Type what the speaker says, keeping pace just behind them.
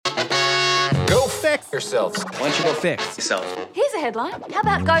fix yourselves. Why don't you go fix Yourselves. Here's a headline. How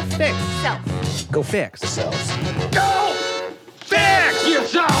about go fix yourself? Go fix. Yourselves. Go fix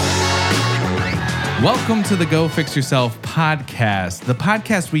yourself! Welcome to the Go Fix Yourself podcast, the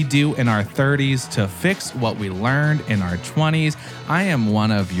podcast we do in our 30s to fix what we learned in our 20s. I am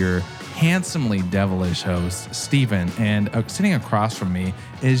one of your handsomely devilish hosts, Steven, and sitting across from me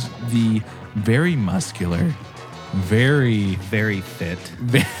is the very muscular, very fit,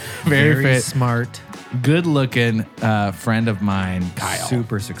 very fit, smart, good-looking friend of mine, Kyle.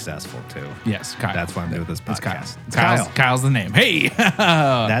 super successful too. Yes, Kyle. That's why I'm doing this It's podcast. Kyle's the name. Hey!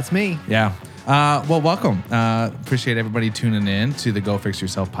 That's me. Yeah. Well, welcome. Appreciate everybody tuning in to the Go Fix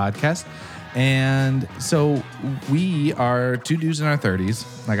Yourself podcast. And so we are two dudes in our 30s,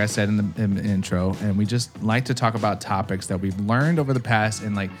 like I said in the intro, and we just like to talk about topics that we've learned over the past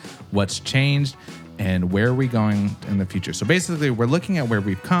and like what's changed and where are we going in the future. So basically, we're looking at where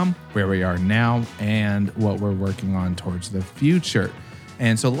we've come, where we are now, and what we're working on towards the future.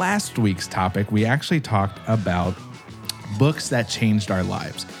 And so last week's topic, we actually talked about books that changed our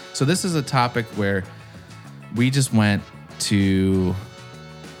lives. So this is a topic where we just went to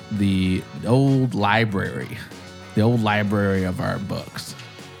the old library of our books.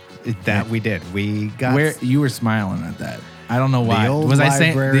 That we did. We got Where you were smiling at that. I don't know why. the old Was I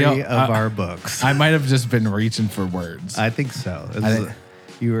library saying of our books. I might have just been reaching for words. I think so.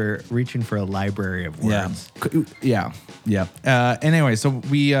 You were reaching for a library of Yeah. words. Yeah. Anyway, so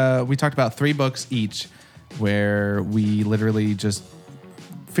we talked about 3 books each where we literally just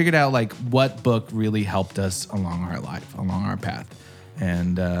figured out like what book really helped us along our life, along our path.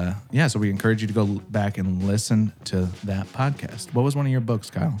 And so we encourage you to go back and listen to that podcast. What was one of your books,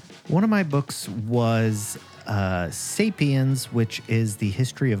 Kyle? One of my books was Sapiens, which is the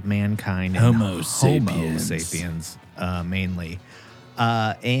history of mankind. and Homo sapiens. sapiens, mainly.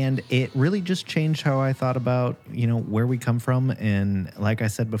 And it really just changed how I thought about, where we come from. And like I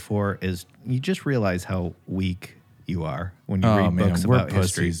said before, is you just realize how weak you are when you read books we're about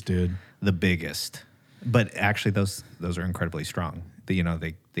history. pussies, dude. The biggest. But actually, those are incredibly strong.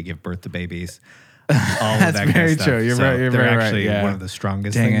 They give birth to babies. All That's of that very kind of true. stuff. You're So right. You're they're very right, actually yeah. one of the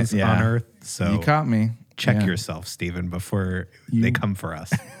strongest Dang things it, yeah. on earth. So You caught me. check Yeah. yourself, Stephen, before they come for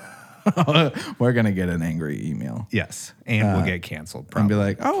us. We're going to get an angry email. Yes, and we'll get canceled. And Probably. be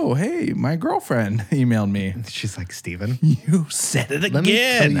like, oh, hey, my girlfriend emailed me. She's like, Stephen, You said it let me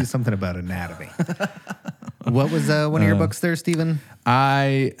tell again. you something about anatomy. What was one of your books there, Stephen?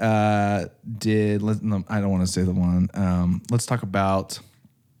 I did. No, I don't want to say the one. Let's talk about.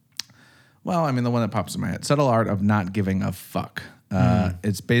 Well, I mean, the one that pops in my head: Subtle Art of Not Giving a Fuck.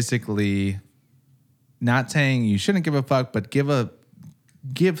 It's basically not saying you shouldn't give a fuck, but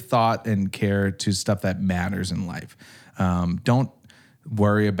give thought and care to stuff that matters in life. Don't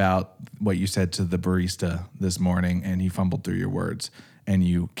worry about what you said to the barista this morning and he fumbled through your words, and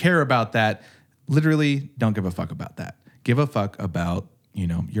you care about that. Literally, don't give a fuck about that. Give a fuck about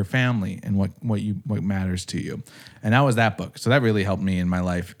your family and what matters to you. And that was that book. So that really helped me in my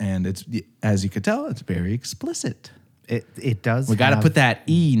life. And it's, as you could tell, it's very explicit. It does. We got to have put that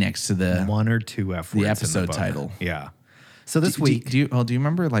E next to the one or two F words in episode book. title. Yeah. So this Do week, you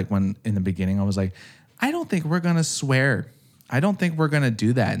remember like when in the beginning I was like, I don't think we're gonna swear. I don't think we're gonna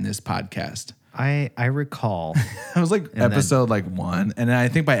do that in this podcast. I recall. I was like episode 1, and then I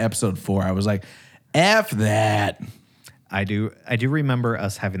think by episode 4 I was like, F that. I do remember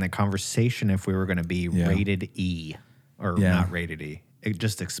us having that conversation if we were going to be rated E or not rated E,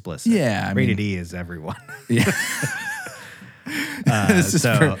 just explicit. Yeah, I rated mean- E is everyone. Yeah. This is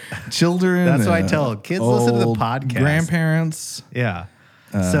so for children. that's why I tell kids, listen to the old podcast. Grandparents. Yeah.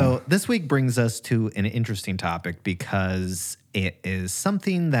 So this week brings us to an interesting topic because it is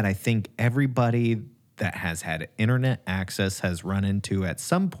something that I think everybody that has had internet access has run into at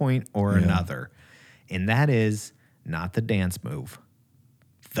some point or another. And that is not the dance move,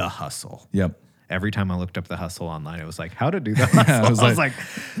 the hustle. Yep. Every time I looked up the hustle online, it was like, how to do the hustle. I was like,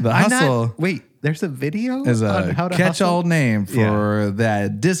 the hustle wait, there's a video is on a how to catch-all hustle? name for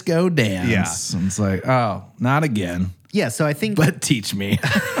that disco dance. Yeah. And it's like, oh, not again. Yeah, so I think But teach me.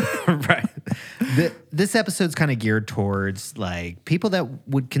 right. This episode's kind of geared towards like people that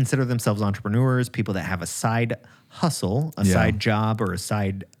would consider themselves entrepreneurs, people that have a side hustle, a side job, or a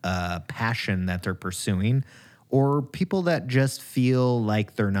side passion that they're pursuing, or people that just feel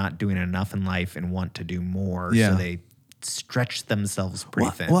like they're not doing enough in life and want to do more, so they stretch themselves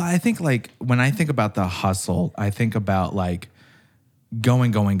pretty thin. Well, I think like when I think about the hustle, I think about like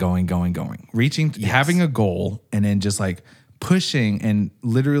going, reaching, having a goal, and then just like pushing and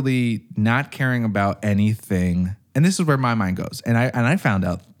literally not caring about anything. And this is where my mind goes. And I found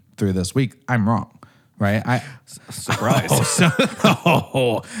out through this week, I'm wrong, right? Surprise.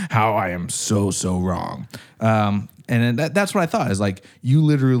 How I am so wrong. And that's what I thought is like, you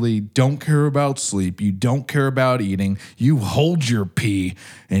literally don't care about sleep. You don't care about eating. You hold your pee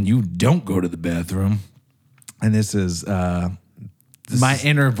and you don't go to the bathroom. And this is my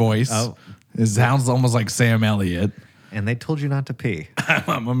inner voice. Oh. It sounds almost like Sam Elliott. And they told you not to pee.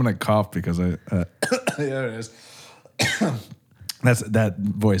 I'm going to cough because there it is. That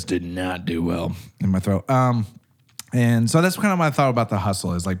voice did not do well in my throat. And so that's kind of my thought about the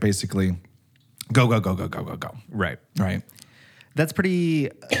hustle is like basically go. Right. Right. That's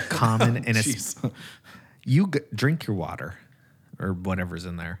pretty common. And it's, Jeez. you drink your water or whatever's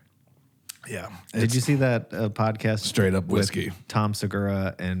in there. Yeah. Did you see that podcast? Straight up with whiskey. Tom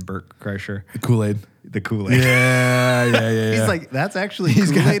Segura and Bert Kreischer. Kool-Aid. The Kool-Aid. Yeah. He's like, that's actually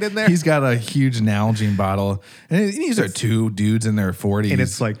Kool-Aid in there? He's got a huge Nalgene bottle. And these are two dudes in their 40s. And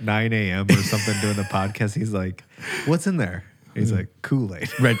it's like 9 a.m. or something doing the podcast. He's like, what's in there? He's like, Kool-Aid.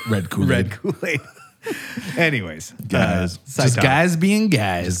 red Kool-Aid. Red Kool-Aid. Anyways. Guys. side Just topic. guys being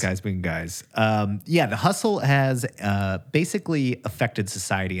guys. Just guys being guys. Yeah, the hustle has basically affected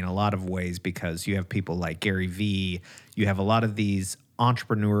society in a lot of ways because you have people like Gary Vee. You have a lot of these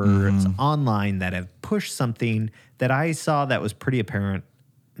entrepreneurs online that have pushed something that I saw that was pretty apparent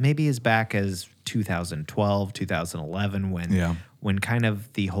maybe as back as 2012, 2011 when kind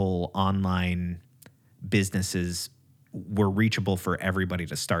of the whole online businesses were reachable for everybody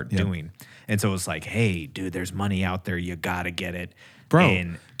to start doing. And so it was like, hey, dude, there's money out there. You got to get it. Bro,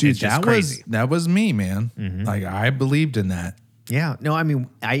 And dude, it's just crazy. that was me, man. Like I believed in that. Yeah. No, I mean,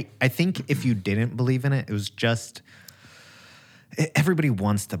 I think if you didn't believe in it, it was just everybody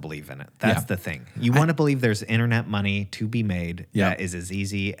wants to believe in it. That's the thing. You want to believe there's internet money to be made that is as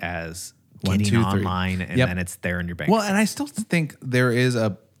easy as One, getting 2, 3. online and then it's there in your bank. Well, and I still think there is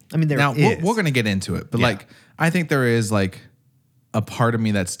a. I mean, there now is. we're going to get into it, but Yeah. like I think there is like a part of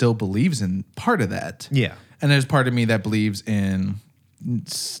me that still believes in part of that. Yeah. And there's part of me that believes in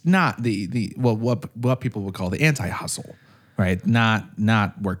not the what people would call the anti-hustle, right? Not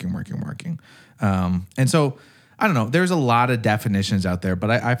working. And so I don't know. There's a lot of definitions out there, but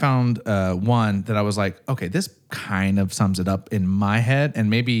I found one that I was like, okay, this kind of sums it up in my head, and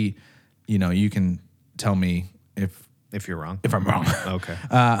maybe you can tell me if you're wrong. if I'm wrong. Okay.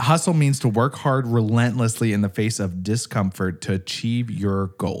 Hustle means to work hard relentlessly in the face of discomfort to achieve your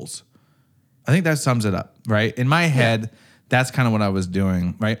goals. I think that sums it up, right? In my head, that's kind of what I was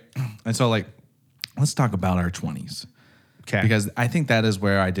doing, right? And so, like, let's talk about our 20s. Okay. Because I think that is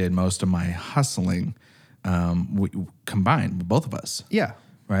where I did most of my hustling combined, both of us. Yeah.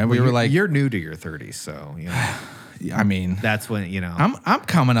 Right? We were like, you're new to your 30s, so I mean, that's when I'm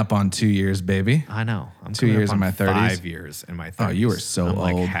coming up on 2 years, baby. I know. I'm 2 coming up years in on my 30s. 5 years in my 30s. Oh, you were so I'm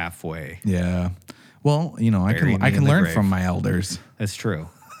like old. halfway. Yeah. Well, I Bury me can in the learn grave. from my elders. That's true.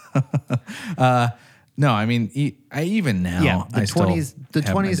 No, I mean, I even now. Yeah, the I still 20s. The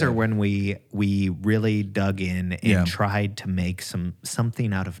have my 20s are day. when we really dug in and Yeah. tried to make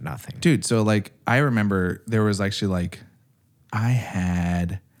something out of nothing. Dude, so like I remember there was actually like I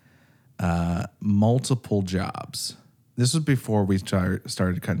had multiple jobs. This was before we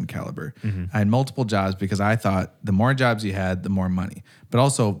started cutting caliber. I had multiple jobs because I thought the more jobs you had, the more money. But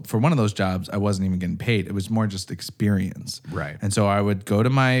also for one of those jobs, I wasn't even getting paid. It was more just experience. Right. And so I would go to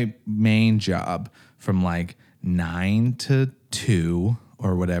my main job from like 9 to 2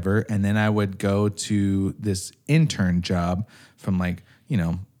 or whatever. And then I would go to this intern job from like,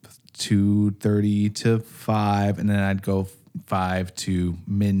 2:30 to 5. And then I'd go 5 to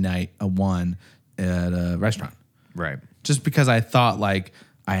midnight, 1 at a restaurant. Right. Just because I thought like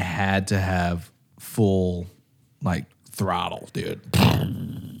I had to have full like throttle, dude.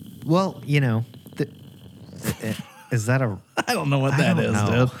 Well, is that a? I don't know what I that don't is,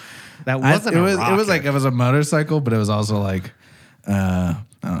 know. dude. That wasn't. It was rocket. like it was a motorcycle, but it was also like I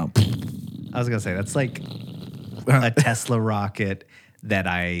don't know. I was gonna say that's like a Tesla rocket that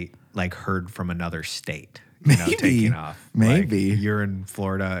I like heard from another state. Maybe. Taking off. Maybe. Like, you're in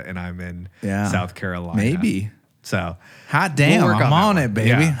Florida and I'm in Yeah. South Carolina. Maybe. So Hot damn, We'll work I'm on that on one. it, baby.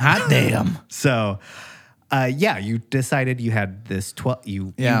 Yeah. Hot damn. So, you decided you had this 12.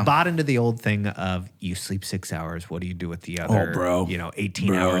 You bought into the old thing of you sleep 6 hours. What do you do with the other, bro.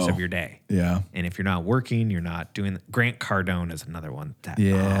 18 hours of your day? Yeah. And if you're not working, you're not doing. Grant Cardone is another one. That,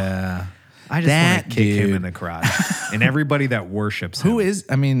 Yeah. I just That want to kick him dude. in the crotch, and everybody that worships him. Who is?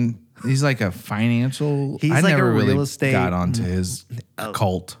 I mean, he's like a financial. He's I like never a really real estate- got onto his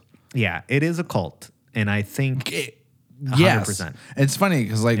cult. Yeah, it is a cult, and I think. Yes, 100%. it's funny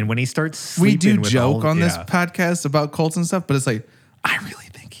because like And when he starts we sleeping do with joke all- on this yeah. podcast about cults and stuff, but it's like I really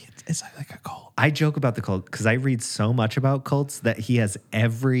think It's like a cult. I joke about the cult because I read so much about cults that he has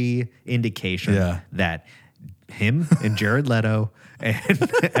every indication that him and Jared Leto and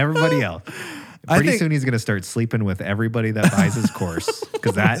everybody else. Pretty soon he's going to start sleeping with everybody that buys his course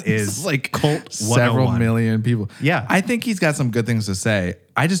because that is like cult 101. several million people. Yeah. I think he's got some good things to say.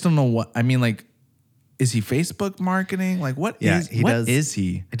 I just don't know what, I mean, like, is he Facebook marketing? Like, what is he?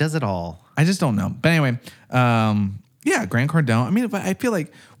 He does it all. I just don't know. But anyway, Grant Cardone. I mean, I feel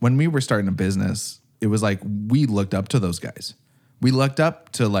like when we were starting a business, it was like we looked up to those guys. We looked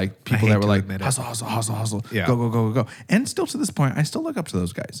up to like people that were like hustle, Yeah. go. And still to this point, I still look up to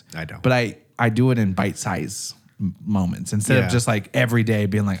those guys. I don't. But I do it in bite-size moments instead of just like every day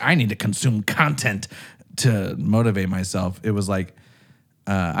being like, I need to consume content to motivate myself. It was like,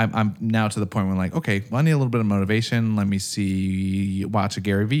 I'm now to the point where like, okay, well, I need a little bit of motivation. Let me watch a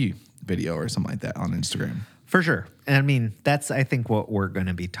Gary Vee video or something like that on Instagram. For sure. And I mean, that's, I think, what we're going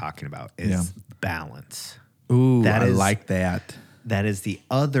to be talking about is balance. Ooh, I like that. That is the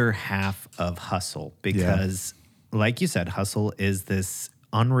other half of hustle because, like you said, hustle is this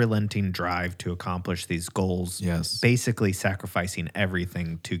unrelenting drive to accomplish these goals. Yes. Basically sacrificing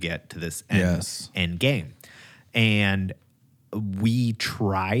everything to get to this end game. And we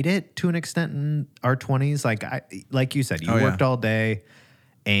tried it to an extent in our 20s. Like you said, you worked all day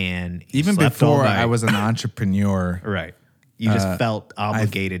and you even slept all before night. I was an entrepreneur. Right. You just felt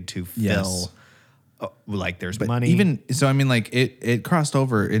obligated to fill like there's money. Even so, I mean, like it crossed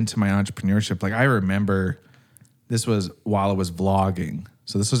over into my entrepreneurship. Like I remember this was while I was vlogging.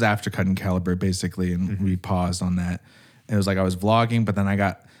 So this was after Cutting Caliber, basically, and we paused on that. It was like I was vlogging, but then I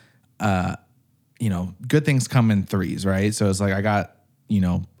got, good things come in threes, right? So it's like I got,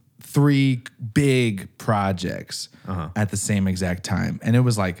 3 big projects at the same exact time, and it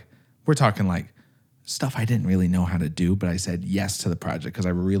was like we're talking like stuff I didn't really know how to do, but I said yes to the project because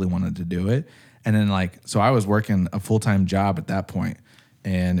I really wanted to do it. And then so I was working a full-time job at that point,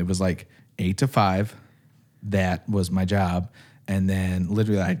 and it was like 8 to 5. That was my job. And then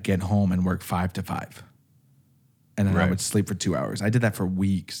literally I'd get home and work 5 to 5. And then I would sleep for 2 hours. I did that for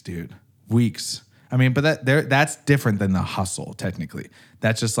weeks, dude. Weeks. I mean, but that's different than the hustle, technically.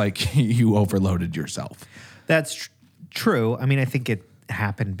 That's just like you overloaded yourself. That's true. I mean, I think it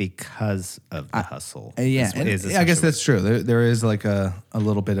happened because of the hustle. I guess that's true. There is like a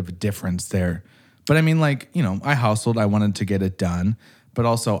little bit of a difference there. But I mean, like, I hustled. I wanted to get it done. But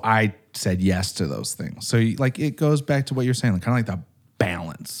also I said yes to those things. So like it goes back to what you're saying, like, kind of like the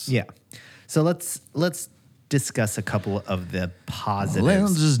balance. Yeah. So let's discuss a couple of the positives.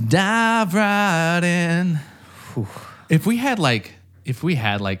 Let's just dive right in. If we had like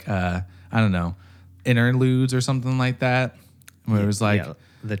I don't know, interludes or something like that, where it was like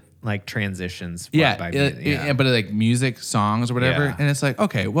the transitions. but like music, songs or whatever. Yeah. And it's like,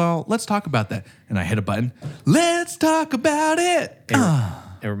 okay, well, let's talk about that. And I hit a button. Let's talk about it.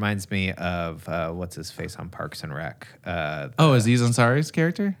 It reminds me of what's his face on Parks and Rec. Aziz Ansari's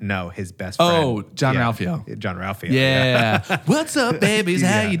character? No, his best friend. Oh, John Ralphio. John Ralphio. Yeah. What's up, babies?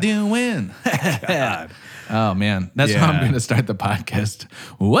 How you doing? God. Oh, man. That's how I'm going to start the podcast.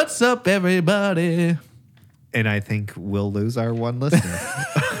 What's up, everybody? And I think we'll lose our one listener.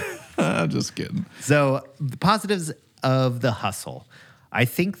 I'm just kidding. So the positives of the hustle. I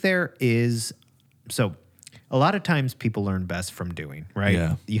think there is, so a lot of times people learn best from doing, right?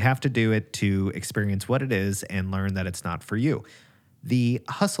 Yeah. You have to do it to experience what it is and learn that it's not for you. The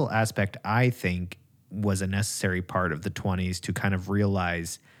hustle aspect, I think, was a necessary part of the 20s to kind of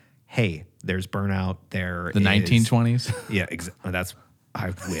realize, hey, there's burnout. The 1920s? Yeah, that's,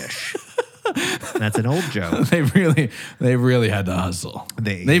 I wish. That's an old joke. They really had to hustle.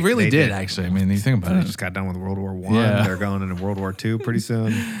 They really did, actually. I mean, you think about They it. just got done with World War I. Yeah. They're going into World War II pretty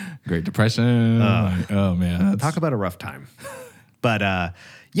soon. Great Depression. Oh man, Talk about a rough time. But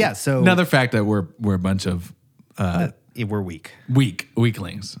so another fact that we're a bunch of we're weak.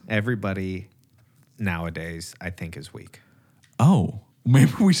 Weaklings. Everybody nowadays, I think, is weak. Oh,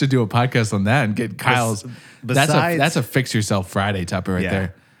 maybe we should do a podcast on that and get Kyle's. That's a Fix Yourself Friday topic right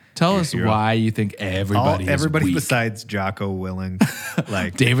there. Tell us why you think everybody is weak. Besides Jocko Willing,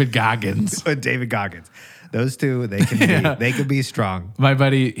 like David Goggins. David Goggins. Those two, they can be strong. My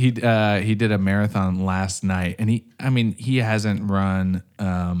buddy, he did a marathon last night, and he hasn't run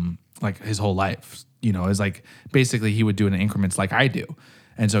like his whole life. It's like basically he would do it in increments like I do,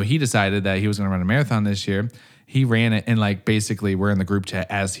 and so he decided that he was going to run a marathon this year. He ran it, and like basically we're in the group chat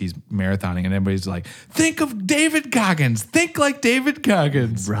as he's marathoning, and everybody's like, "Think of David Goggins. Think like David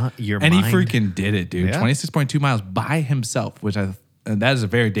Goggins." He freaking did it, dude. Yeah. 26.2 miles by himself, and that is a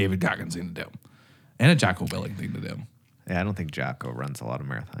very David Goggins thing to do, and a Jocko Willing thing to do. Yeah, I don't think Jocko runs a lot of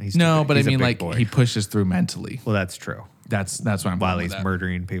marathons. He's No, too big. but I He's a mean, big like boy. he pushes through mentally. Well, that's true. That's what I'm While going he's with that.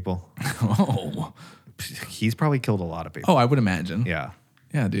 murdering people, Oh, he's probably killed a lot of people. I would imagine. Yeah.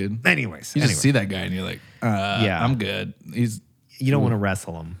 Yeah, dude. Anyways, You just see that guy and you're like, Yeah. I'm good. He's you don't want to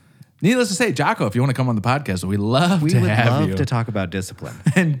wrestle him. needless to say, Jocko, if you want to come on the podcast, we love We to would have love you. to talk about discipline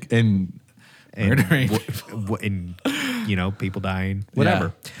and murdering and people dying,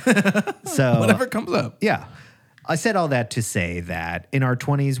 whatever. So whatever comes up. Yeah. I said all that to say that in our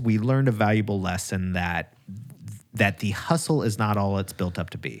 20s, we learned a valuable lesson that the hustle is not all it's built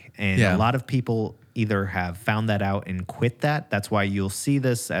up to be. And Yeah. a lot of people either have found that out and quit that. That's why you'll see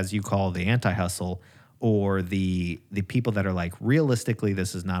this, as you call the anti-hustle, or the people that are like, realistically,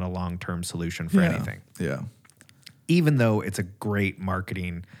 this is not a long-term solution for anything. Yeah. Even though it's a great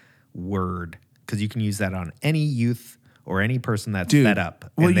marketing word, because you can use that on any youth or any person that's Dude, set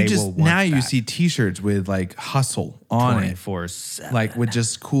up. well, and you they just will want now you that see T-shirts with like hustle on it, 24/7. like with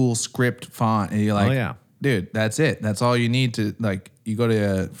just cool script font, and you're like, Oh, yeah. dude, that's it. That's all you need to like. You go to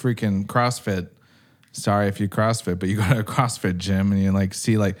a freaking CrossFit. Sorry if you CrossFit, but you go to a CrossFit gym and you like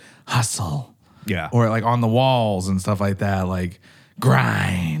see like hustle, Yeah. or like on the walls and stuff like that, like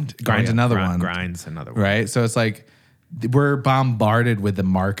grind. Grind's another one, Grind's another one. right? So it's like we're bombarded with the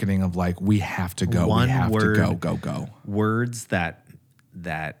marketing of like we have to go, One we have word. to go. Words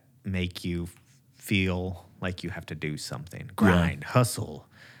that make you feel like you have to do something. Grind, hustle.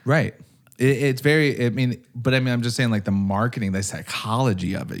 Right. It's very, I'm just saying like the marketing, the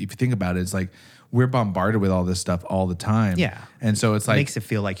psychology of it. If you think about it, it's like we're bombarded with all this stuff all the time. Yeah. And so it's like, Makes it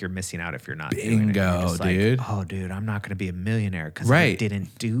feel like you're missing out if you're not doing it. You're Bingo, just like, dude. oh, dude, I'm not going to be a millionaire because I right.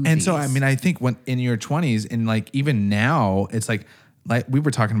 didn't do And these. so, I think when in your 20s and like even now, it's like we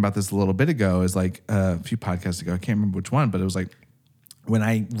were talking about this a little bit ago, is like a few podcasts ago. I can't remember which one, but it was like when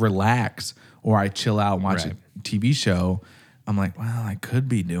I relax or I chill out and watch Right. a TV show, I'm like, well, I could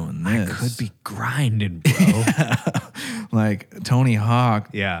be doing this. I could be grinding, bro. like Tony Hawk,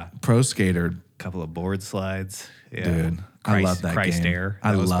 Yeah. pro skater. Couple of board slides. Yeah. Dude, I love that Christ game. Air.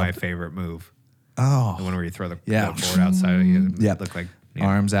 I That was love my it. favorite move. Oh, The one where you throw the Yeah. board outside of you. yeah. Look like,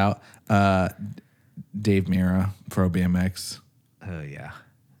 Arms out. Dave Mira, Pro BMX. oh, yeah.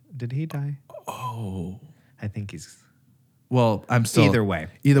 Did he die? Oh. I think he's. Well, I'm still Either way.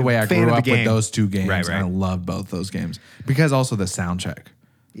 Either way, I Fan grew of the up with game. those two games, Right, right. and I loved both those games because also the soundtrack.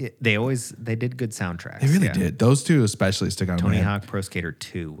 Yeah, they did good soundtracks. They really yeah. did. Those two especially stick out. in my Tony head. Hawk Pro Skater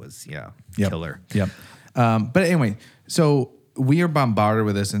 2 was Yep. killer. Yep. But anyway, so we are bombarded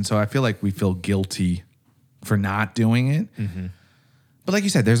with this, and so I feel like we feel guilty for not doing it. Mm-hmm. But like you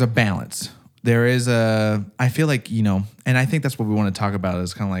said, there's a balance. There is I feel like, and I think that's what we want to talk about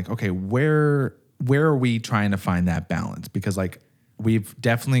is kind of like, okay, where are we trying to find that balance? Because like we've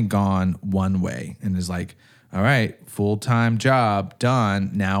definitely gone one way and is like, all right, full-time job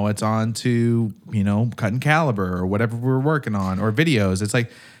done. Now it's on to, cutting caliber or whatever we're working on or videos. It's like,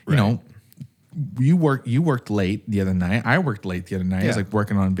 you worked late the other night. I worked late the other night. I was Yeah. like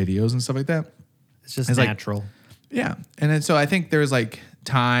working on videos and stuff like that. It's just It's like- natural. Yeah. And then so I think there's like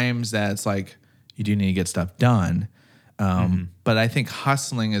times that it's like you do need to get stuff done. But I think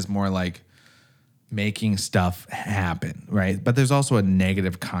hustling is more like making stuff happen, right? But there's also a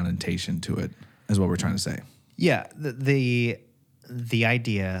negative connotation to it, is what we're trying to say. Yeah, the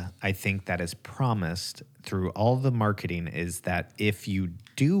idea I think that is promised through all the marketing is that if you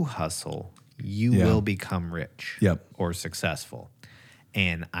do hustle, you Yeah. will become rich Yep. or successful.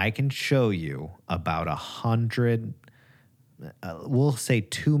 And I can show you about 100, we'll say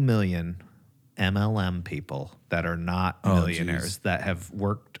 2 million MLM people that are not millionaires geez. that have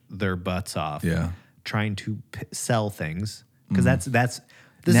worked their butts off Yeah. trying to sell things. Because that's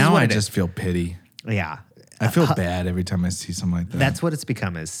this Now is what I it is. just feel pity. Yeah. I feel bad every time I see something like that. That's what it's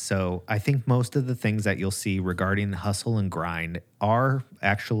become is. So I think most of the things that you'll see regarding hustle and grind are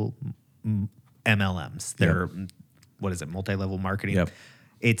actual MLMs. They're, what is it, multi-level marketing? Yep.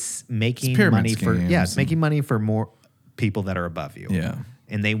 It's making pyramid money for, schemes it's making money for more people that are above you. Yeah.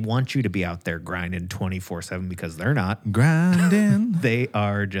 And they want you to be out there grinding 24/7 because they're not. grinding. They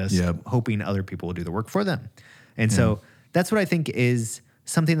are just Yep. hoping other people will do the work for them. And so that's what I think is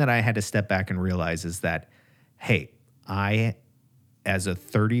something that I had to step back and realize is that, hey, I, as a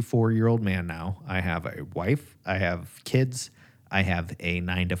 34-year-old man now, I have a wife, I have kids, I have a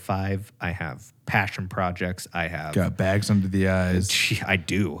 9-to-5, I have passion projects, I have. Got bags under the eyes. I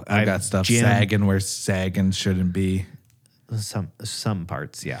do. I've got stuff gym, sagging where sagging shouldn't be. Some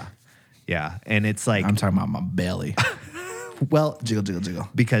parts, yeah. Yeah. And it's like, I'm talking about my belly. well, Jiggle, jiggle, jiggle.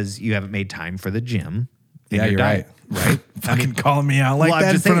 because you haven't made time for the gym. and Yeah, your you're diet, right. Right? Fucking calling me out like Well, I'm that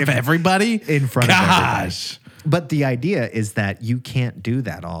in just front saying, of everybody? in front of everybody. Gosh. But the idea is that you can't do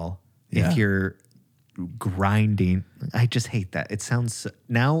that all Yeah. if you're grinding. I just hate that. It sounds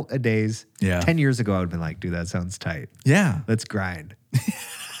nowadays. Yeah. 10 years ago, I would have been like, dude, that sounds tight. Yeah. Let's grind.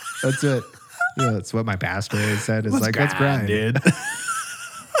 That's it. That's what my pastor has said. Is like, let's grind. dude.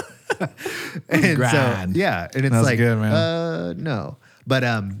 And grind. so, yeah. And it's That's like, good, man. no. But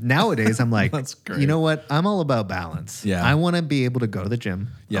nowadays, I'm like, That's great. you know what? I'm all about balance. Yeah. I want to be able to go to the gym.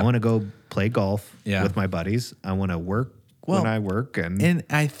 Yeah. I want to go play golf Yeah. with my buddies. I want to work Well, when I work. And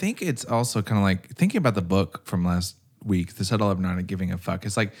I think it's also kind of like thinking about the book from last week, The Subtle Art of Not Giving a Fuck.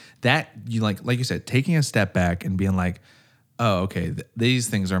 It's like that, you like you said, taking a step back and being like, oh, okay, these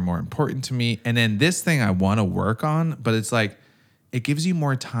things are more important to me. And then this thing I want to work on, but it's like, it gives you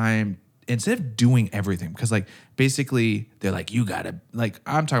more time instead of doing everything. Because like basically they're like, you gotta, like,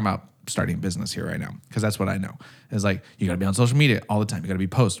 I'm talking about starting a business here right now because that's what I know. It's like you got to be on social media all the time. You got to be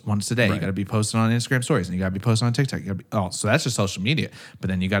post once a day. You got to be posting on Instagram stories, and you got to be posting on TikTok. You got to be so that's just social media. But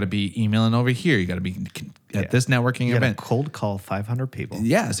then you got to be emailing over here. You got to be at this networking you got to event. cold call 500 people.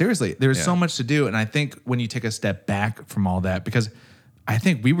 Yeah, seriously, there's so much to do, and I think when you take a step back from all that, because I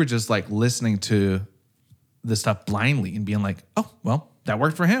think we were just like listening to the stuff blindly and being like, oh, well, that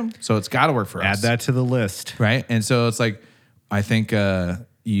worked for him, so it's got to work for us. Add that to the list. Right? And so it's like, I think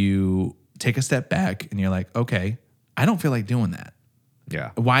you take a step back and you're like, okay, I don't feel like doing that. Yeah.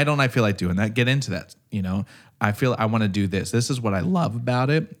 Why don't I feel like doing that? Get into that. You know, I feel I want to do this. This is what I love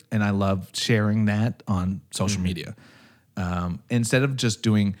about it. And I love sharing that on social media. Instead of just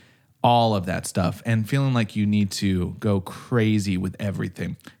doing all of that stuff and feeling like you need to go crazy with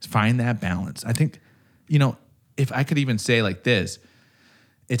everything, find that balance. I think, you know, if I could even say like this,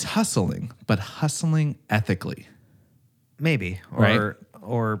 it's hustling, but hustling ethically. Maybe. Right.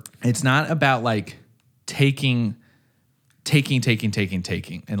 Or It's not about like taking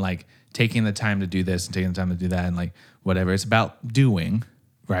and like taking the time to do this and taking the time to do that and like whatever. It's about doing,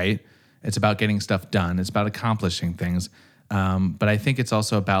 right? It's about getting stuff done. It's about accomplishing things. But I think it's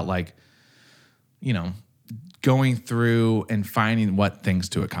also about like, you know, going through and finding what things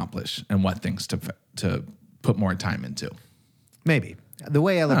to accomplish and what things to put more time into. maybe. The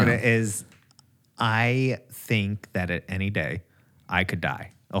way I look at it is I think that at any day I could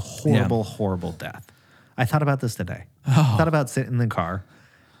die a horrible, horrible death. I thought about this today. I thought about sitting in the car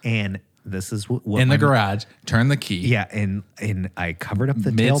and this is what In the garage, turn the key. Yeah, and I covered up the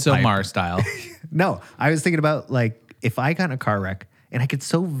Midsommar tailpipe. style. No, I was thinking about like if I got in a car wreck and I could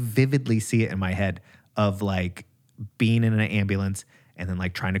so vividly see it in my head of like being in an ambulance and then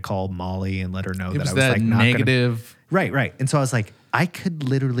like trying to call Molly and let her know It that was I was that like not negative. Right. And so I was like, I could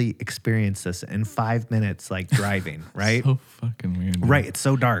literally experience this in 5 minutes, like driving, right? So fucking weird. dude. Right. It's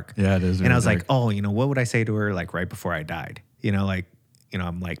so dark. Yeah, it is And really I was dark. like, oh, you know, what would I say to her like right before I died? You know, like, you know,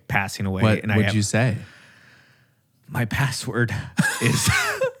 I'm like passing away. What and I would have, you say? my password is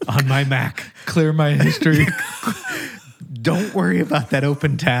on my Mac. Clear my history. Don't worry about that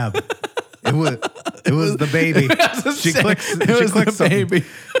open tab. It was the baby. She clicks the something. baby.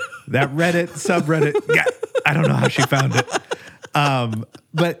 That Reddit subreddit. Yeah, I don't know how she found it.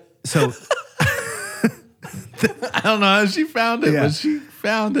 But so I don't know how she found it, Yeah. but she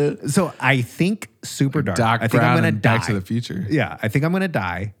found it. so I think super dark. Doc I think Brown I'm gonna and die. Back to the Future. Yeah, I think I'm gonna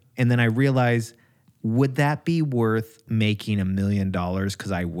die, and then I realize, would that be worth making $1 million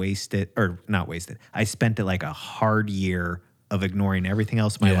because I wasted or not wasted? I spent it like a hard year of ignoring everything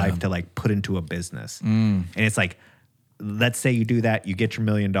else in my Yeah. life to like put into a business, and it's like, let's say you do that, you get your $1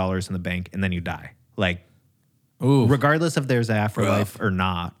 million in the bank, and then you die. Like, Ooh. regardless if there's an afterlife or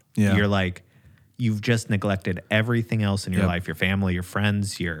not, Yeah. you're like, you've just neglected everything else in your Yep. life, your family, your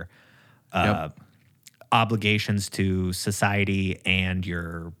friends, your Yep. obligations to society and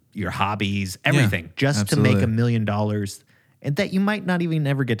your hobbies, everything, just to make absolutely. $1 million and that you might not even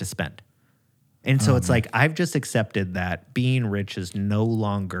ever get to spend. And so it's like, I've just accepted that being rich is no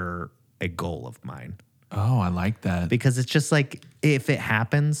longer a goal of mine Oh, I like that. because it's just like, if it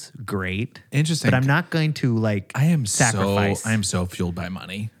happens, great. Interesting. But I'm not going to like I am sacrifice. so fueled by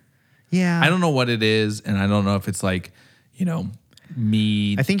money. Yeah. I don't know what it is, and I don't know if it's like, you know,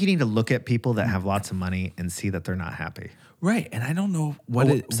 me. I think you need to look at people that have lots of money and see that they're not happy. Right. And I don't know what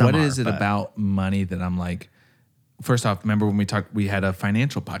Well, some what are, is it but- about money that I'm like, first off, remember when we had a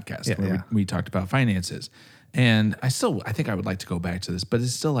financial podcast Yeah, where yeah. we talked about finances. And I think I would like to go back to this, but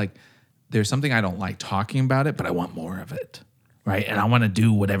it's still like, there's something I don't like talking about it, but I want more of it. Right. And I want to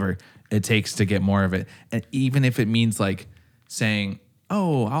do whatever it takes to get more of it. And even if it means like saying,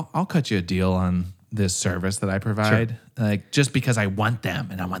 oh, I'll cut you a deal on this service that I provide, like just because I want them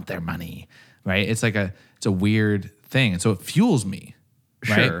and I want their money. Right. It's like it's a weird thing. And so it fuels me.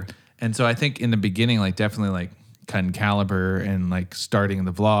 Right? Sure. And so I think in the beginning, like definitely like cutting caliber and like starting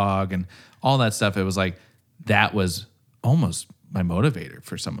the vlog and all that stuff, it was like that was almost my motivator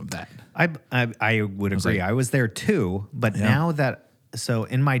for some of that. I would agree. like- I was there too, but now that so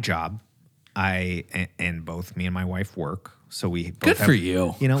in my job, and both me and my wife work, so we both Good have, for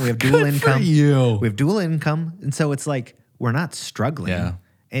you. You know, we have dual Good for income. you. We have dual income, and so it's like we're not struggling. Yeah.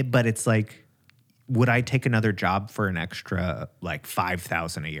 But it's like, would I take another job for an extra like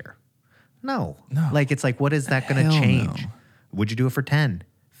 $5,000 a year? No. Like it's like, what is that going to Hell change? no. Would you do it for 10,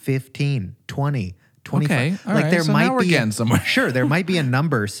 15, 20, 25? Okay, all like right. there So might now we're be getting somewhere. Sure, there might be a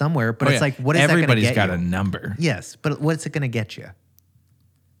number somewhere, but Oh, it's yeah. like, what is Everybody's that going to get got you? a number. Yes, but what's it going to get you?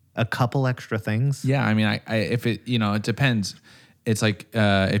 A couple extra things? Yeah, I mean, I if it it depends. It's like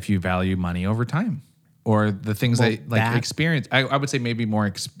if you value money over time, or the things Well, that like that- experience. I would say maybe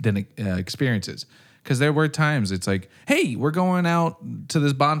more than experiences, because there were times it's like, hey, we're going out to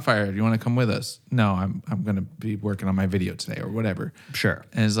this bonfire. Do you want to come with us? No, I'm going to be working on my video today or whatever. Sure.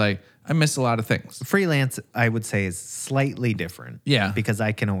 And it's like I miss a lot of things. Freelance, I would say, is slightly different. Yeah. Because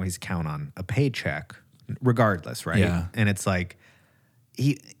I can always count on a paycheck regardless, right? Yeah. And it's like,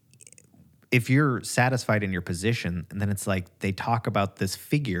 if you're satisfied in your position, then it's like they talk about this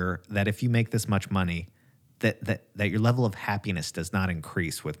figure that if you make this much money, that your level of happiness does not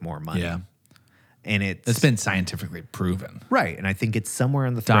increase with more money. Yeah, And it's been scientifically proven. right. And I think it's somewhere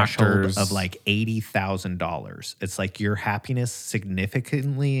on the threshold Doctors. of like $80,000. It's like your happiness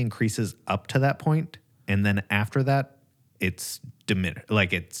significantly increases up to that point, and then after that, it's diminished.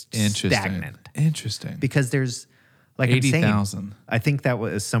 Like it's stagnant. Interesting. Because there's like I'm saying, 80,000. I think that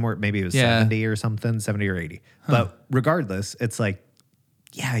was somewhere, maybe it was Yeah. 70 or something, 70 or 80. But regardless, it's like,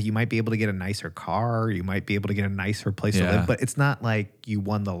 yeah, you might be able to get a nicer car, you might be able to get a nicer place to Yeah. live, but it's not like you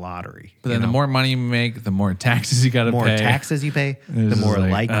won the lottery. But you then the know? more money you make, the more taxes you got to more pay. taxes you pay, the just more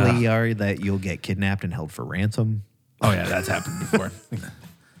like, likely are that you'll get kidnapped and held for ransom. Oh yeah, that's happened before.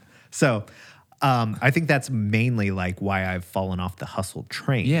 So I think that's mainly like why I've fallen off the hustle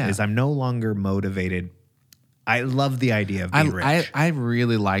train. Yeah. Is I'm no longer motivated. I love the idea of being rich. I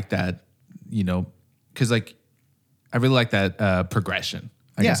really like that, because like I really like that progression.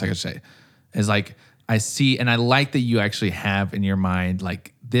 I guess I could say is like I see, and I like that you actually have in your mind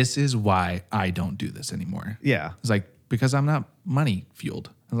like this is why I don't do this anymore. Yeah. It's like because I'm not money fueled.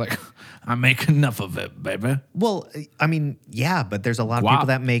 I'm like I make enough of it, baby. Well, I mean, yeah, but there's a lot of Wow. people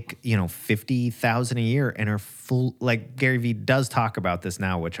that make, 50,000 a year and are full. Like Gary Vee does talk about this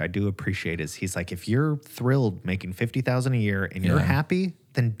now, which I do appreciate. Is he's like, if you're thrilled making 50,000 a year and you're Yeah. happy,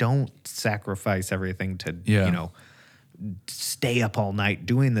 then don't sacrifice everything to, Yeah. stay up all night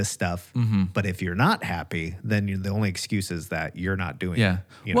doing this stuff. Mm-hmm. But if you're not happy, then the only excuse is that you're not doing Yeah.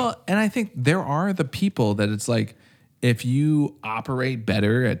 it. Well, and I think there are the people that it's like, if you operate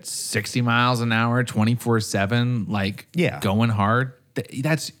better at 60 miles an hour, 24/7, like Yeah. going hard,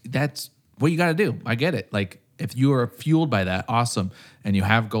 that's what you got to do. I get it. Like if you are fueled by that, awesome. And you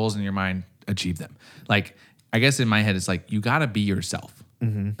have goals in your mind, achieve them. Like, I guess in my head, it's like, you got to be yourself.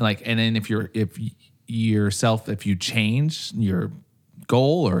 Like, and then if you change your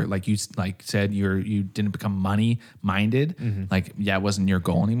goal, or like you said, you didn't become money minded, like, yeah, it wasn't your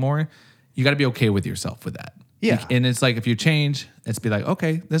goal anymore. You got to be okay with yourself with that. Yeah. And it's like, if you change, it's be like,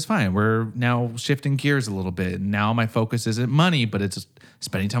 okay, that's fine. We're now shifting gears a little bit. And now my focus isn't money, but it's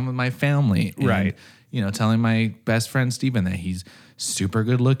spending time with my family. And, Right. telling my best friend, Steven, that he's super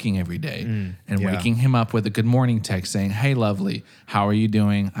good looking every day, and yeah. waking him up with a good morning text saying, hey, lovely, how are you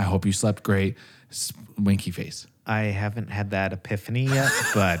doing? I hope you slept great. Winky face. I haven't had that epiphany yet,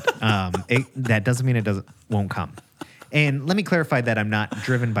 but that doesn't mean won't come. And let me clarify that I'm not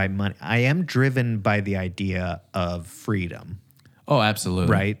driven by money. I am driven by the idea of freedom. Oh, absolutely.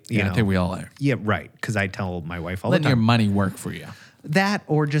 Right. Yeah, I think we all are. Yeah, right. Because I tell my wife all Letting the your time money work for you. that,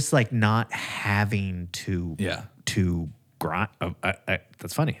 or just like not having to Yeah. to grind.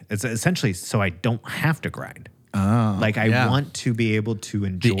 That's funny. It's essentially so I don't have to grind. Like I yeah. want to be able to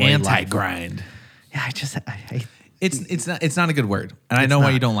enjoy The anti-grind. life. Yeah, I It's not a good word, and I know why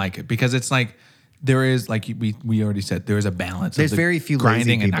not. you don't like it, because it's like there is, like we already said, there is a balance. there's of the very few lazy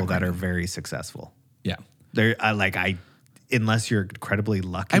grinding and not people that are grinding. very successful. Yeah. There, unless you're incredibly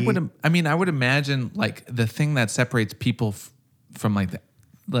lucky. I would imagine like the thing that separates people from like the,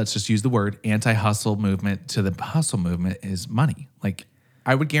 let's just use the word anti-hustle movement to the hustle movement is money. Like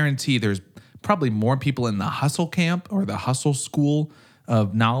I would guarantee there's probably more people in the hustle camp or the hustle school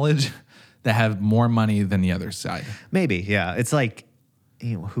of knowledge that have more money than the other side. Maybe, yeah. It's like,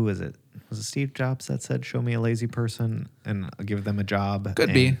 who is it? Was it Steve Jobs that said, "Show me a lazy person, and I'll give them a job"?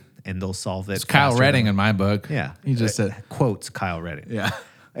 Could be. and they'll solve it. It's Kyle faster Redding than- in my book. Yeah, He just said, quotes Kyle Redding. yeah.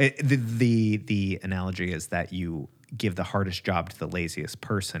 The analogy is that you give the hardest job to the laziest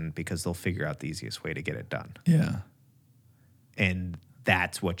person because they'll figure out the easiest way to get it done. Yeah. And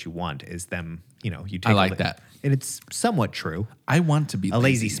that's what you want is them, you take I like that. And it's somewhat true. I want to be A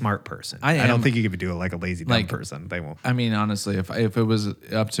lazy smart person. I don't am. think you could do it like a lazy dumb Like- person. They won't. I mean, honestly, if it was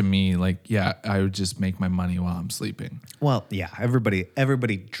up to me, like, yeah, I would just make my money while I'm sleeping. Well, yeah,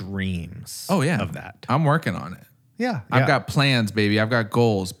 everybody dreams Oh, yeah. of that. I'm working on it. Yeah. I've got plans, baby. I've got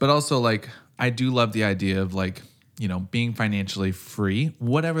goals. But also, like, I do love the idea of, like, being financially free,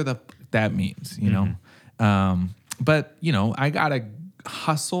 whatever that means, But, I got to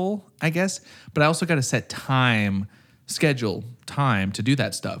hustle, I guess. But I also got to set schedule time to do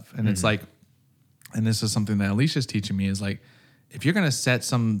that stuff. And it's like, and this is something that Alicia's teaching me is like, if you're going to set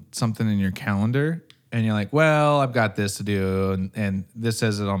something in your calendar and you're like, well, I've got this to do and this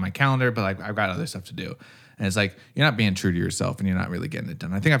says it on my calendar, but like I've got other stuff to do. And it's like, you're not being true to yourself and you're not really getting it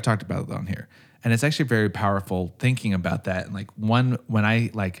done. I think I've talked about it on here. And it's actually very powerful thinking about that. And like when I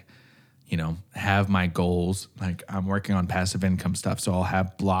like, have my goals, like I'm working on passive income stuff. So I'll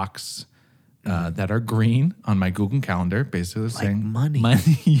have blocks that are green on my Google Calendar, basically saying money.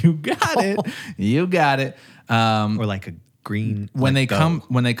 Money, you got it. You got it. or like a green. When let they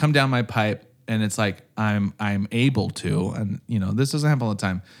go. come down my pipe and it's like I'm able to, and this doesn't happen all the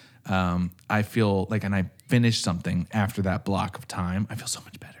time. I feel like, and I finish something after that block of time, I feel so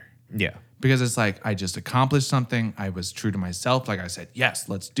much better. Yeah. Because it's like I just accomplished something. I was true to myself. Like I said, yes,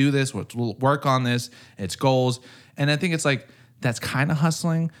 let's do this. We'll work on this. It's goals. And I think it's like that's kind of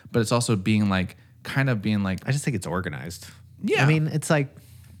hustling, but it's also being like I just think it's organized. Yeah. I mean, it's like,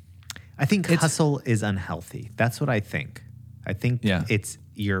 I think hustle is unhealthy. That's what I think. I think it's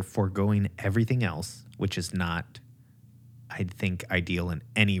you're foregoing everything else, which is not, I think, ideal in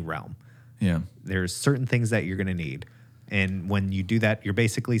any realm. Yeah. There's certain things that you're going to need. And when you do that, you're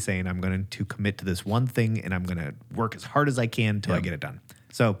basically saying, I'm going to commit to this one thing and I'm going to work as hard as I can until I get it done.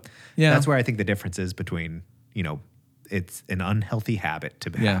 So that's where I think the difference is between, it's an unhealthy habit to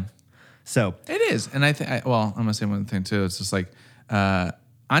have. Yeah. So It is. And I think, I'm going to say one thing too. It's just like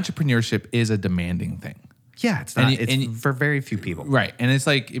entrepreneurship is a demanding thing. yeah, it's not, And it's for very few people. Right. And it's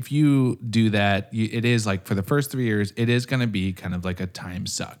like if you do that, it is like for the first 3 years, it is going to be kind of like a time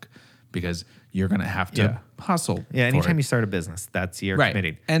suck because you're going to have to hustle. Yeah, for anytime it. you start a business, that's you're Right.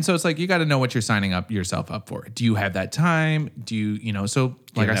 committing. And so it's like you got to know what you're signing up yourself up for. Do you have that time? Do you, so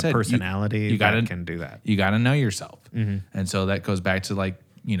like I that said, personality you got that to can do that. You got to know yourself. And so that goes back to like,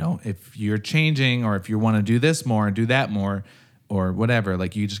 if you're changing or if you want to do this more and do that more or whatever,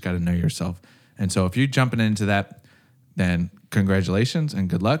 like you just got to know yourself. And so if you're jumping into that, then congratulations and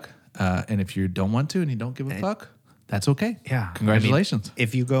good luck. And if you don't want to and you don't give a fuck, that's okay. Yeah. Congratulations. I mean,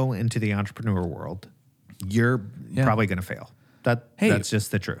 if you go into the entrepreneur world, you're probably going to fail. That's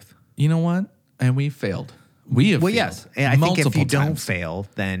just the truth. You know what? And we failed. We have Well, failed yes. And I think if multiple you don't times. fail,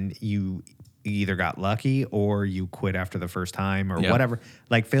 then you either got lucky or you quit after the first time or Yep. whatever.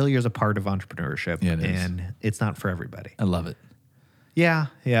 Like failure is a part of entrepreneurship, Yeah, it is. and it's not for everybody. I love it. Yeah,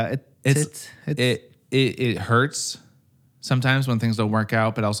 yeah. It hurts sometimes when things don't work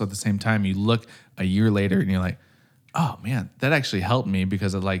out, but also at the same time, you look a year later and you're like, oh man, that actually helped me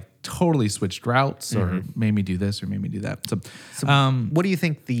because it like totally switched routes or made me do this or made me do that. So, What do you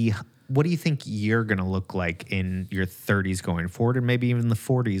think you're going to look like in your 30s going forward, and maybe even the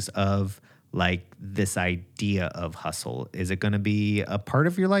 40s of like this idea of hustle? Is it going to be a part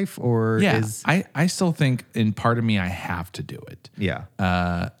of your life, or is I still think in part of me I have to do it.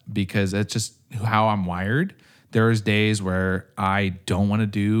 Because it's just how I'm wired. There's days where I don't want to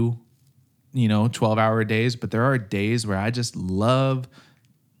do 12-hour days, but there are days where I just love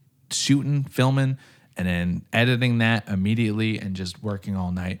shooting, filming, and then editing that immediately and just working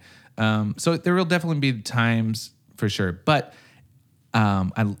all night. So there will definitely be times for sure, but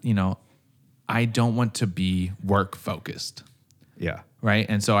I don't want to be work focused. Yeah. Right.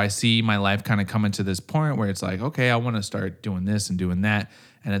 And so I see my life kind of coming to this point where it's like, okay, I want to start doing this and doing that.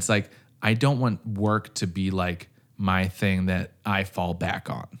 And it's like, I don't want work to be like my thing that I fall back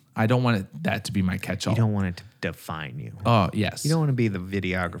on. I don't want that to be my catch-all. You don't want it to define you. Oh, yes. You don't want to be the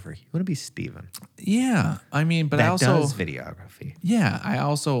videographer. You want to be Steven. Yeah. I mean, but That I also does videography. Yeah, I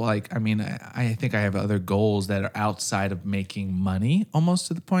also like, I mean, I think I have other goals that are outside of making money almost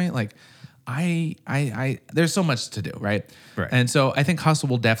to the point. Like I there's so much to do, right? Right. And so I think hustle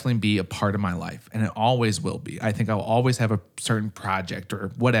will definitely be a part of my life, and it always will be. I think I'll always have a certain project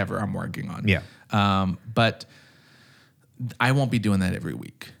or whatever I'm working on. Yeah. But I won't be doing that every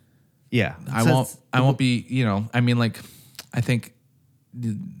week. Yeah. I won't be, I mean, like, I think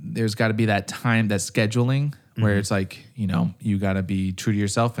there's got to be that time, that scheduling where it's like, you know, you got to be true to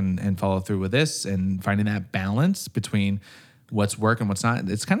yourself and follow through with this, and finding that balance between what's work and what's not.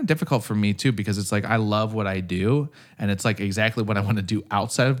 It's kind of difficult for me too, because it's like I love what I do, and it's like exactly what I want to do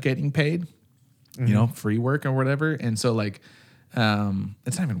outside of getting paid, you know, free work or whatever. And so like it's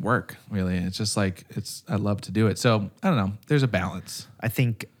not even work really. It's just like I love to do it. So I don't know. There's a balance. I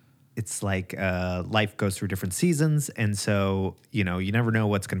think it's like life goes through different seasons. And so, you know, you never know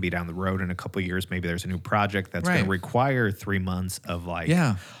what's going to be down the road in a couple of years. Maybe there's a new project that's going Right. to require 3 months of like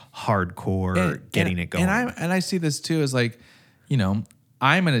Yeah. hardcore getting it going. And I see this too as like, you know,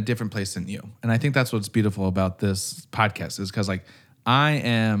 I'm in a different place than you. And I think that's what's beautiful about this podcast is because like I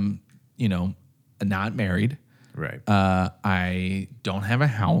am, you know, not married. Right. I don't have a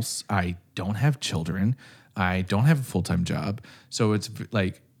house. I don't have children. I don't have a full-time job. So it's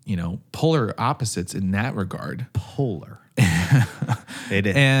like, you know, polar opposites in that regard. Polar. It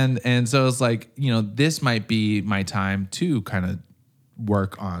is. And so it's like, you know, this might be my time to kind of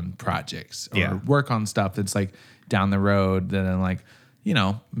work on projects or work on stuff that's like down the road that I'm like, you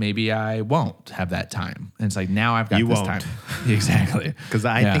know, maybe I won't have that time. And it's like, now I've got You this won't. time. Exactly. Because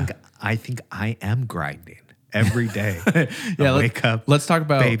I think I am grinding every day. Yeah, wake up. let's talk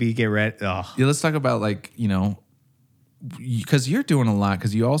about baby, get ready. Oh, Yeah, let's talk about like, you know, because you're doing a lot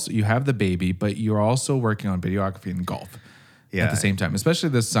because you have the baby, but you're also working on videography and golf at the same time. Especially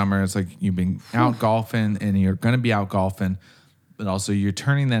this summer, it's like you've been out golfing and you're going to be out golfing, but also you're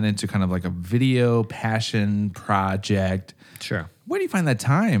turning that into kind of like a video passion project. sure. Where do you find that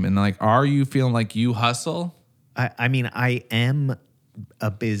time? And like, are you feeling like you hustle? I mean, I am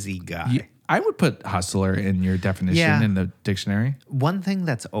a busy guy. I would put hustler in your definition in the dictionary. One thing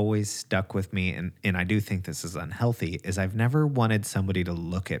that's always stuck with me, and I do think this is unhealthy, is I've never wanted somebody to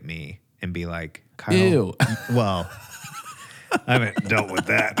look at me and be like, Kyle. Ew. Well, I haven't dealt with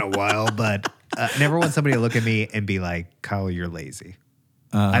that in a while, but never want somebody to look at me and be like, Kyle, you're lazy.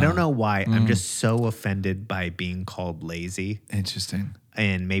 I don't know why. I'm just so offended by being called lazy. Interesting.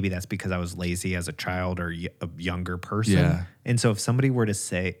 And maybe that's because I was lazy as a child or a younger person. Yeah. And so if somebody were to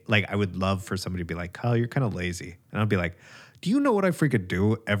say, like, I would love for somebody to be like, Kyle, you're kind of lazy. And I'd be like, do you know what I freaking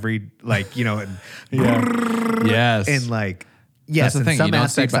do every, like, you know, and, Yes. and like, yes, That's the in thing. some You don't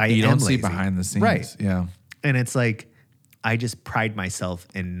aspects I you am don't see lazy. behind the scenes. Right. Yeah. And it's like, I just pride myself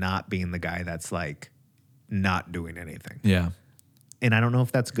in not being the guy that's like not doing anything. Yeah. And I don't know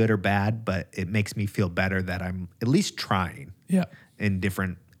if that's good or bad, but it makes me feel better that I'm at least trying Yeah. in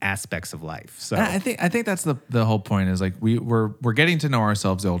different aspects of life. So And I think that's the whole point is like we're getting to know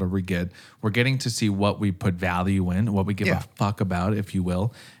ourselves the older we get. We're getting to see what we put value in, what we give a fuck about, if you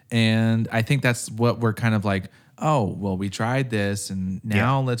will. And I think that's what we're kind of like, oh, well, we tried this and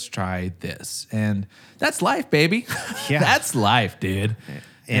now let's try this. And that's life, baby. Yeah. That's life, dude.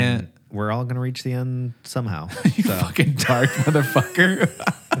 and we're all gonna reach the end somehow. You So fucking dark motherfucker.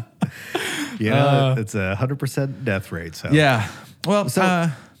 you know, it's 100% death rate. So Yeah. Well, So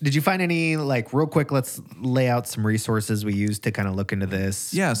did you find any, like, real quick, let's lay out some resources we use to kind of look into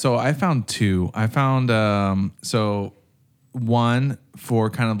this? yeah, so I found two. I found so one for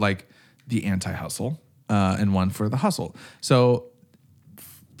kind of like the anti-hustle and one for the hustle. So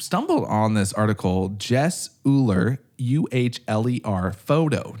stumbled on this article, Jess Uhler, UHLER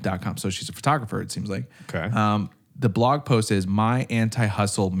photo.com. So she's a photographer, it seems like. Okay. The blog post is My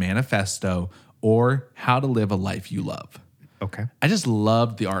Anti-Hustle Manifesto or How to Live a Life You Love. Okay. I just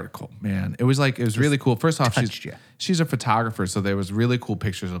loved the article, man. It was really cool. First off, touched ya. she's a photographer, so there was really cool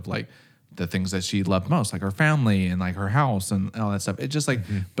pictures of like the things that she loved most, like her family and like her house and all that stuff. It just like,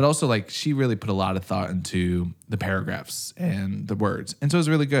 but also like she really put a lot of thought into the paragraphs and the words, and so it was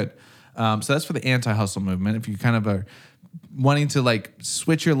really good. So that's for the anti-hustle movement. If you kind of are wanting to like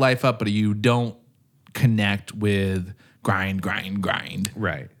switch your life up, but you don't connect with grind.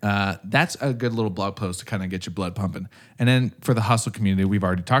 Right. That's a good little blog post to kind of get your blood pumping. And then for the hustle community, we've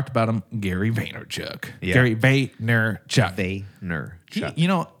already talked about him, Gary Vaynerchuk. Yeah. Gary Vaynerchuk. Vaynerchuk. You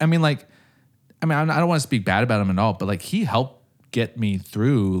know, I don't want to speak bad about him at all, but like he helped get me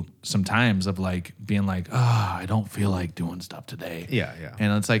through some times of like being like, I don't feel like doing stuff today. Yeah.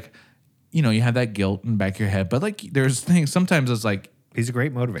 And it's like, you know, you have that guilt in the back of your head, but like there's things, sometimes it's like, He's a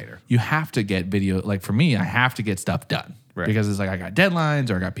great motivator. you have to get video. Like for me, I have to get stuff done because it's like I got deadlines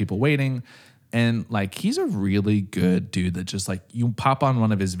or I got people waiting. And like he's a really good dude that just like you pop on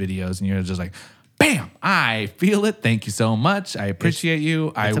one of his videos and you're just like, bam, I feel it. Thank you so much. I appreciate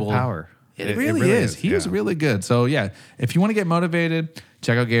you. It's a power. It really is. He is really good. So yeah, if you want to get motivated,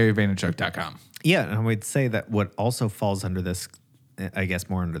 check out GaryVaynerchuk.com. Yeah, and I would say that what also falls under this, I guess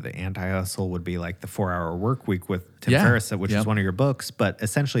more under the anti-hustle would be like the 4-hour work week with Tim Yeah. Ferriss, which Yep. is one of your books. But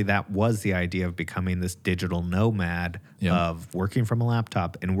essentially that was the idea of becoming this digital nomad Yep. of working from a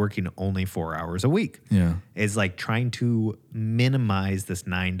laptop and working only 4 hours a week. Yeah. Is like trying to minimize this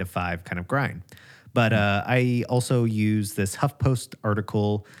 9 to 5 kind of grind. But I also use this HuffPost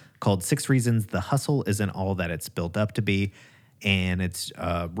article called 6 Reasons the Hustle Isn't All That It's Built Up to Be. And it's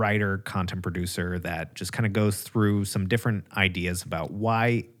a writer, content producer that just kind of goes through some different ideas about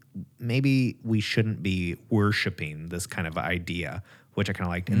why maybe we shouldn't be worshiping this kind of idea, which I kind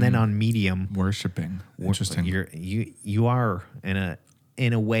of liked. And then on Medium, Worshiping. Interesting. you are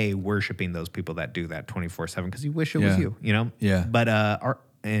in a way worshiping those people that do that 24/7 because you wish it was Yeah. you, you know? Yeah. But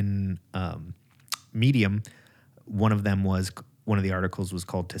in Medium, one of the articles was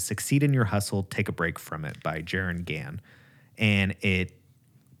called "To Succeed in Your Hustle, Take a Break from It" by Jaron Gann. And it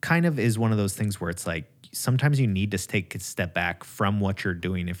kind of is one of those things where it's like sometimes you need to take a step back from what you're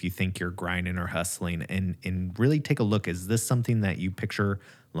doing if you think you're grinding or hustling and really take a look. Is this something that you picture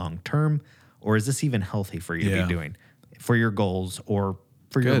long term, or is this even healthy for you to Yeah. be doing for your goals or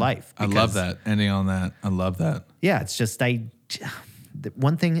for your Good. life? I love that. Ending on that. I love that. Yeah, it's just the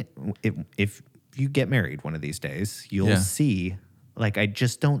one thing, if you get married one of these days, you'll Yeah. see, like, I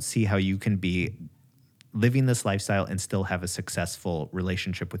just don't see how you can be living this lifestyle and still have a successful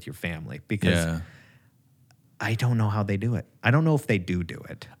relationship with your family because Yeah. I don't know how they do it. I don't know if they do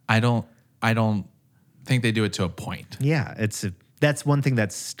it. I don't think they do it to a point. Yeah, that's one thing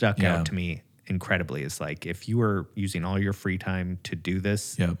that stuck Yeah. out to me incredibly is like if you are using all your free time to do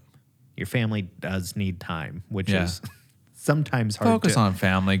this, Yep. your family does need time, which Yeah. is sometimes hard Focus to on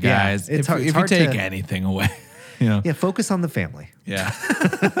family, Yeah, guys. it's hard- if it's you hard take to- anything away, you know. Yeah, focus on the family. Yeah.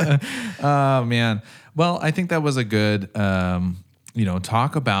 Oh man. Well, I think that was a good,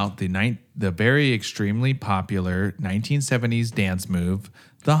 talk about the very extremely popular 1970s dance move,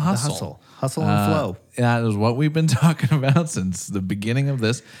 the hustle. Hustle and flow. That is what we've been talking about since the beginning of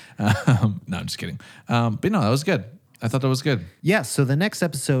this. No, I'm just kidding. But no, that was good. I thought that was good. Yeah, so the next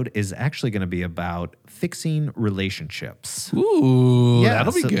episode is actually going to be about fixing relationships. Ooh, Yeah,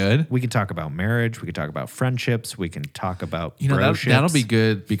 that'll be so good. We can talk about marriage. We can talk about friendships. We can talk about That'll be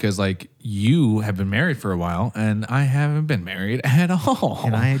good because like you have been married for a while and I haven't been married at all.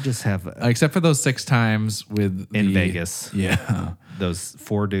 And I just have except for those 6 times in Vegas. Yeah. Those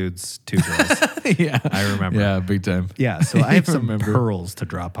 4 dudes, 2 girls. Yeah. I remember. Yeah, big time. Yeah, so I have some remember. pearls to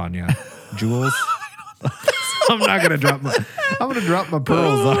drop on you. Jewels. I'm not going to drop my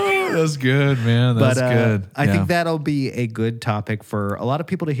pearls on you. Oh, that's good, man. That's good. I think that'll be a good topic for a lot of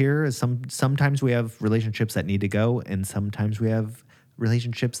people to hear. Sometimes we have relationships that need to go, and sometimes we have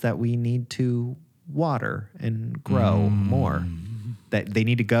relationships that we need to water and grow more. That they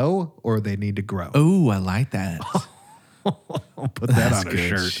need to go or they need to grow. Oh, I like that. I'll put that That's on a good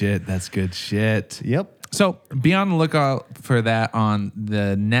shirt. shit. That's good shit. Yep. So be on the lookout for that on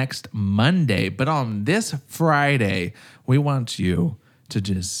the next Monday. But on this Friday, we want you to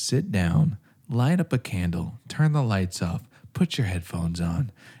just sit down, light up a candle, turn the lights off, put your headphones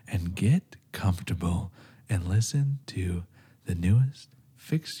on, and get comfortable and listen to the newest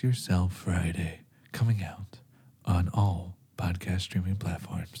Fix Yourself Friday coming out on all podcast streaming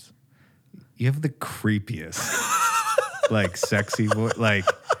platforms. You have the creepiest, like, sexy voice. Like,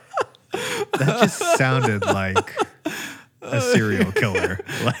 that just sounded like a serial killer.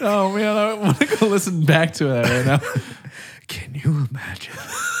 Like, Oh, man, I want to go listen back to that right now. can you imagine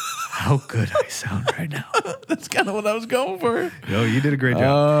how good I sound right now? That's kind of what I was going for. No, you did a great job.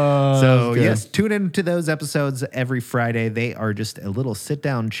 Oh, So, that's good. yes, tune into those episodes every Friday. They are just a little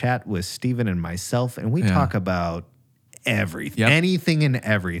sit-down chat with Steven and myself, and we talk about everything, Yep. anything and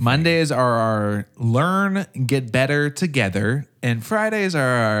everything. Mondays are our learn, get better together, and Fridays are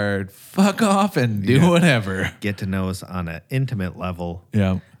our fuck off and do whatever. Get to know us on an intimate level.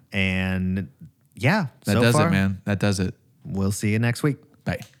 Yeah. And, yeah, That so does far, it, man. That does it. We'll see you next week.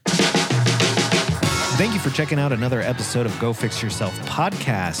 Bye. Thank you for checking out another episode of Go Fix Yourself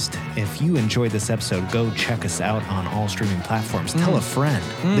podcast. If you enjoyed this episode, go check us out on all streaming platforms. Tell a friend,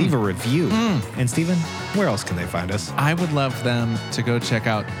 leave a review. And Steven, where else can they find us? I would love them to go check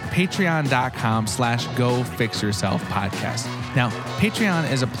out patreon.com/Go Fix Yourself podcast. Now,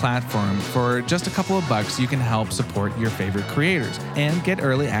 Patreon is a platform for just a couple of bucks you can help support your favorite creators and get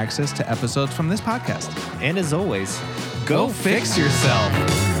early access to episodes from this podcast. And as always, Go fix yourself.